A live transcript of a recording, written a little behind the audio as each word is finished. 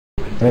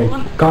Hey,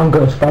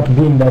 Conquer, stop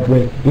being that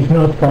way. It's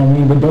not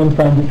funny, but don't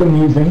find it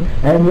amusing,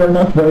 and you're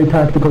not very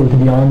tactical, to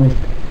be honest.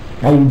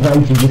 I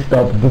advise you to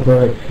stop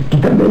before I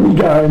get a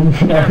minigun.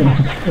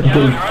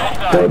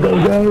 Okay,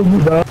 go,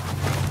 move on.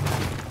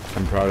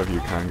 I'm proud of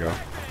you, Congo.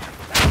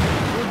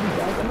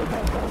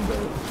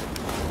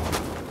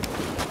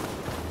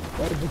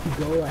 Where did you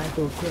go? That's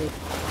okay.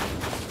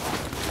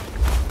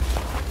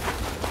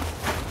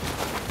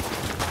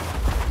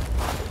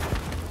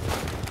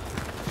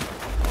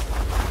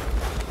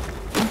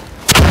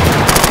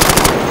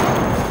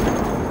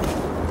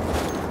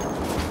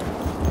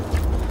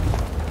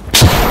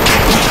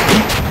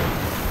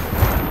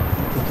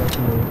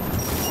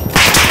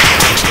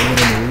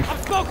 I'm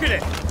smoking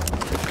it!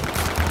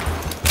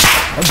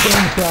 I'm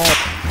getting shot.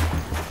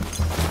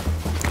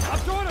 I'm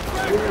throwing a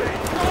frag grenade!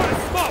 Throwing a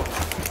smoke!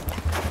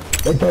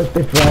 They touched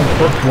the front,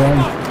 that's one.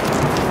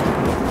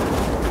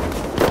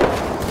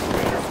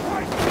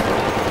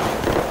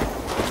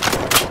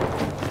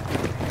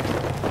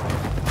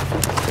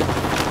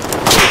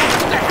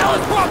 What the hell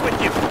is wrong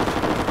with you?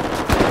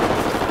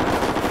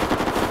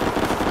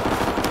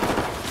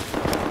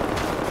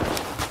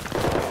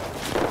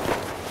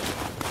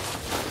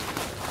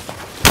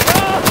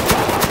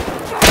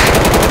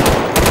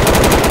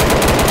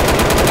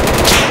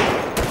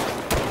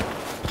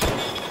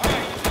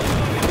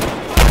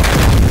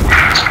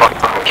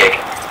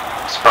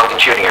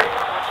 Shooting her.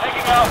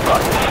 Taking Alpha.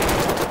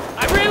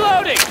 I'm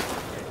reloading!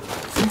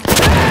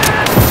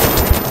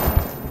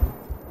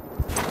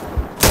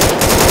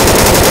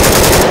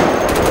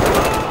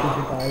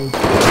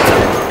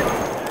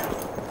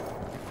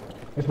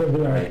 It's gonna be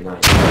alright.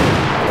 Nice.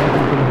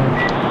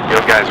 Yo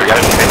guys, we got a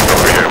fence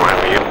over here. Why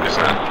don't we use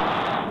that?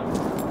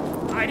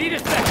 I need a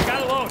sec.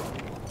 Got a load.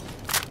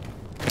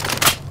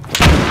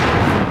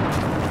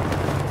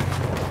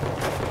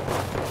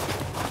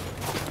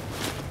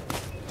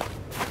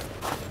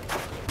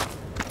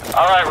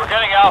 Alright, we're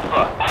getting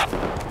Alpha.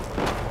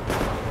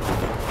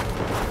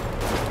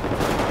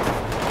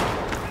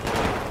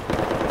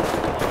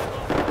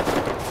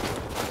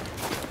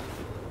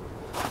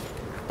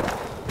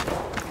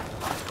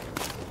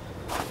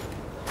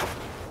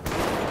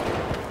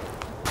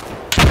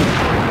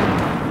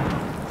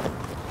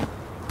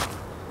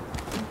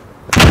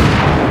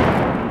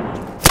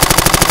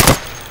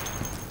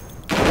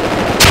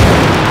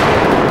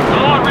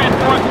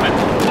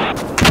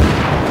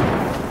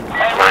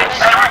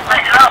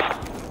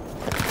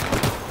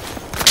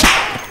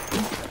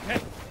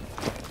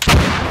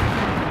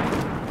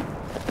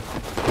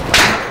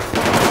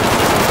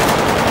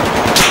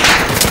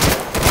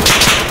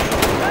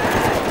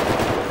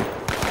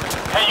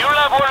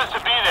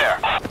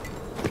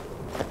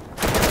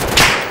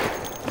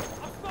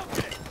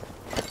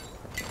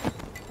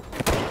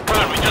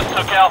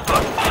 Alpha.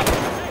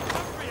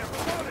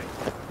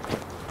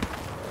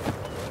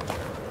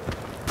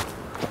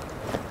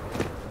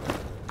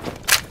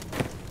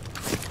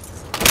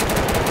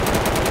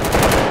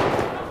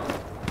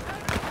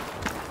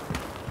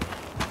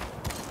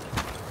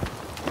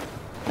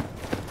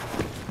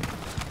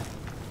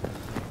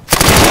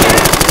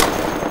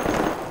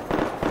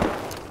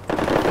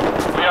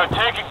 We are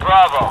taking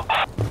Bravo.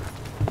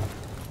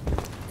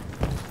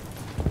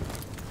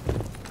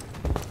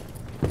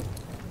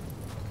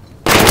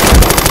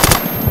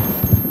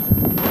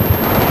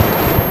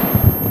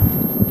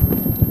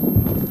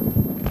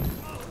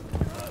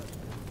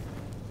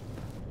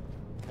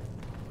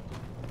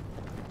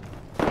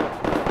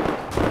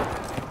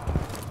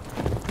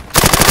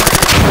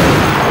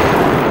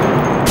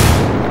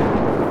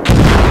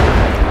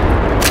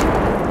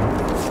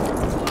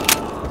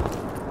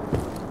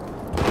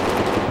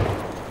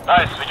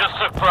 Nice, we just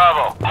took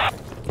Bravo.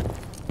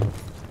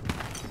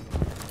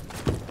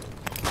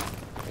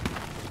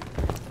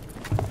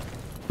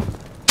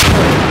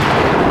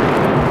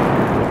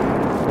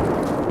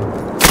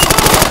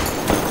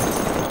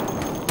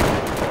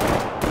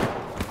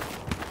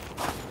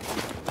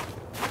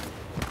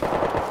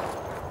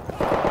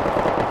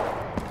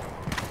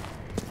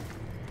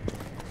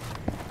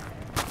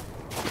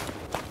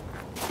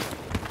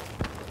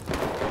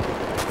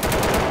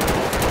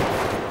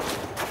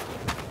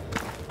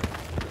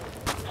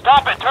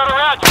 Stop it! Turn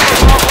around! You're going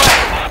the wrong way!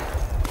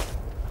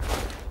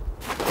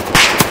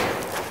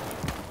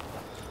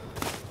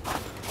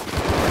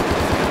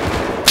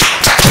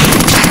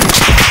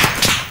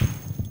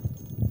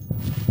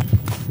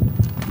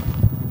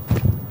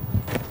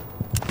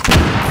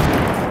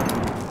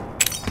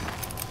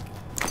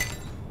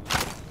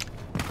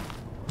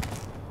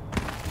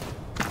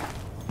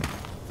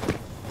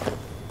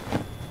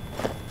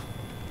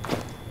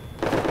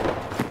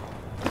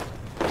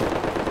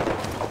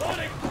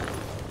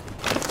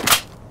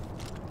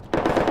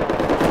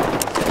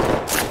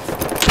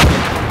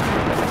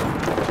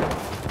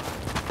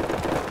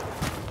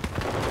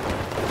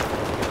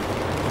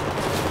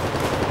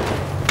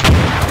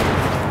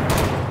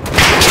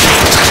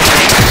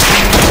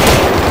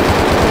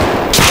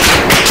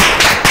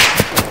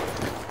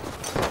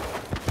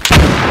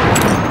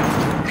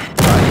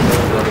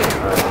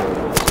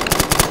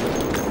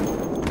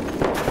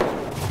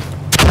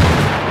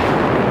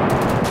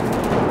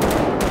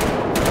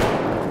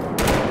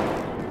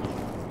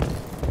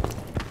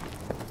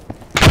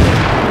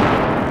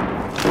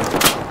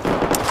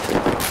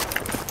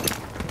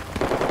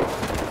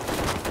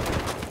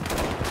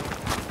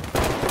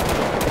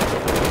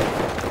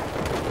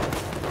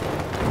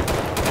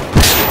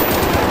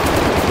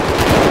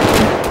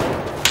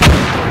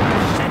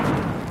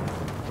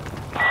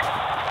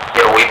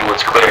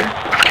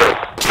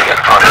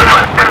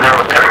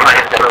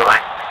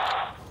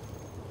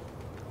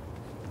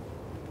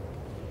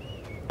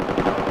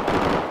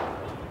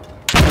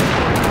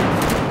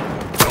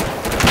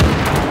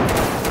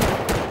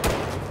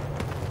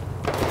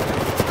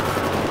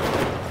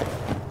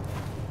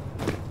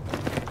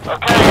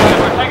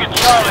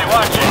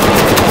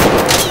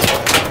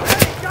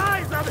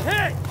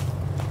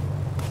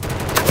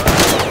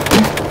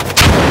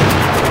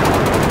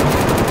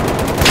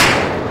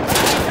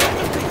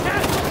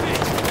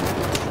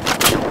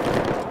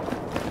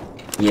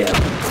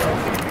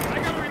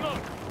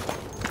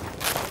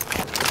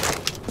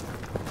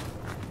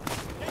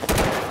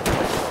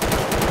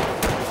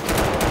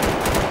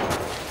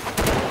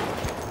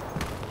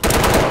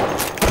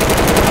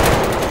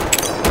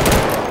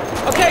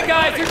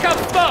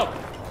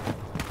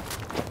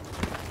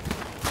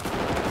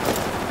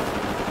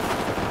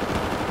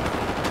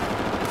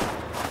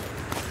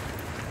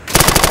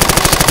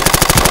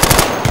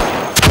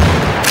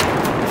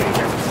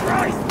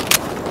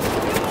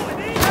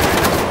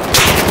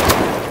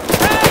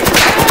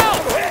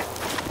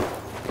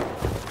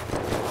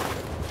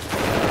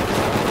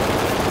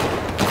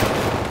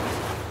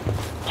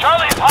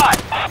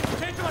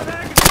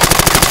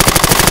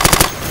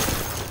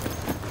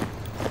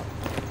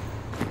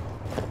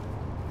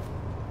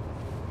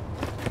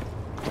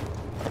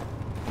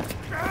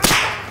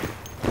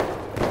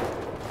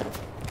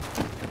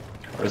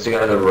 Where's the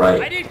guy to the I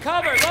right? need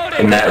cover. Loading.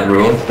 In that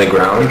room, the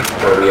ground,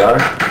 where we are?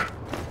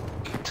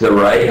 To the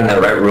right, in that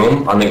right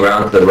room, on the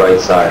ground to the right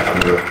side, on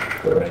the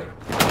right.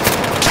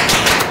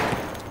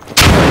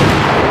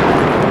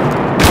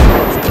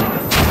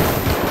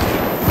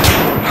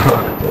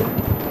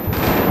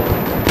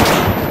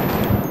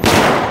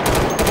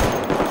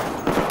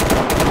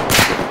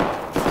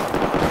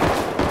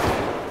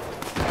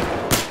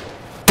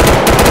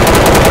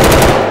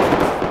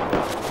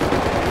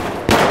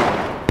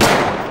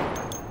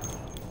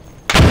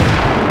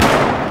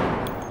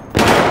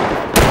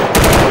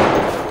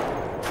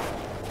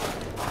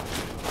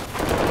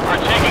 We're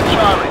taking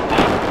Charlie.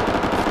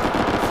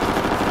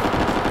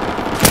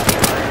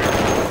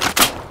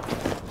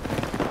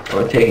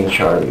 We're taking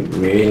Charlie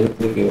really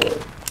good.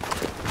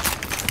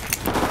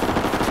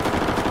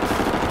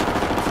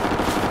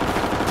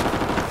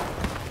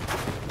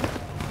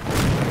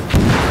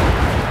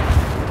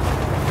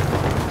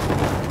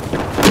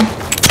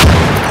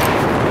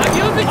 I'm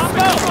using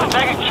smoke. We're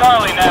taking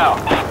Charlie now.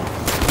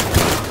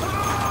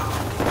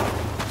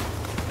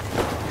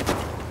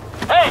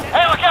 Hey,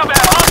 look out, man.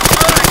 Hostiles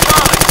murdering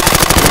Charlie.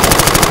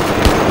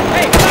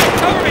 Hey, guys,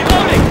 cover me.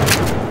 Loading.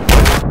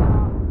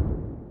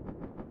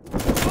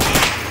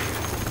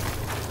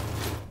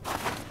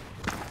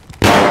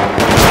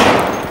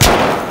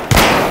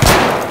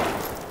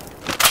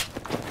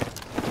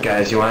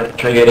 Guys, you want to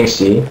try getting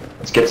C?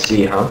 Let's get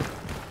C, huh?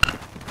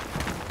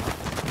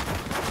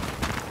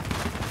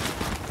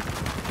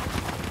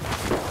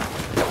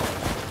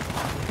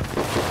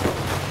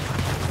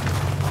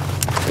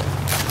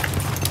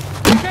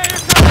 Okay, here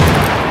comes.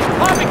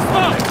 Popping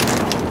smoke.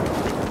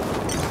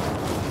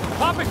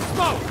 Popping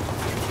smoke.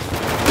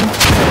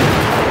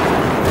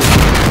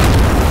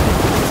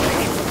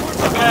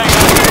 Okay,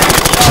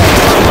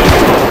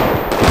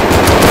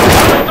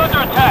 Charlie's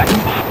under attack.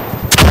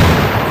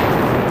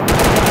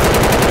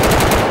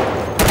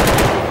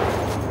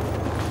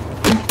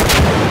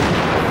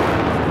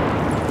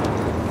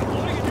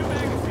 Loading a new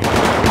magazine.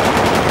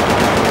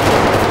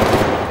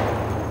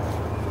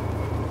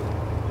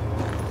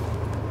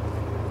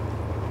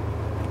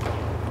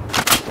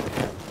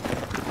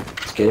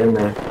 Let's get in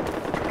there.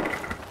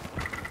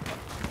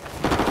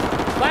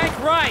 Flank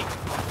right.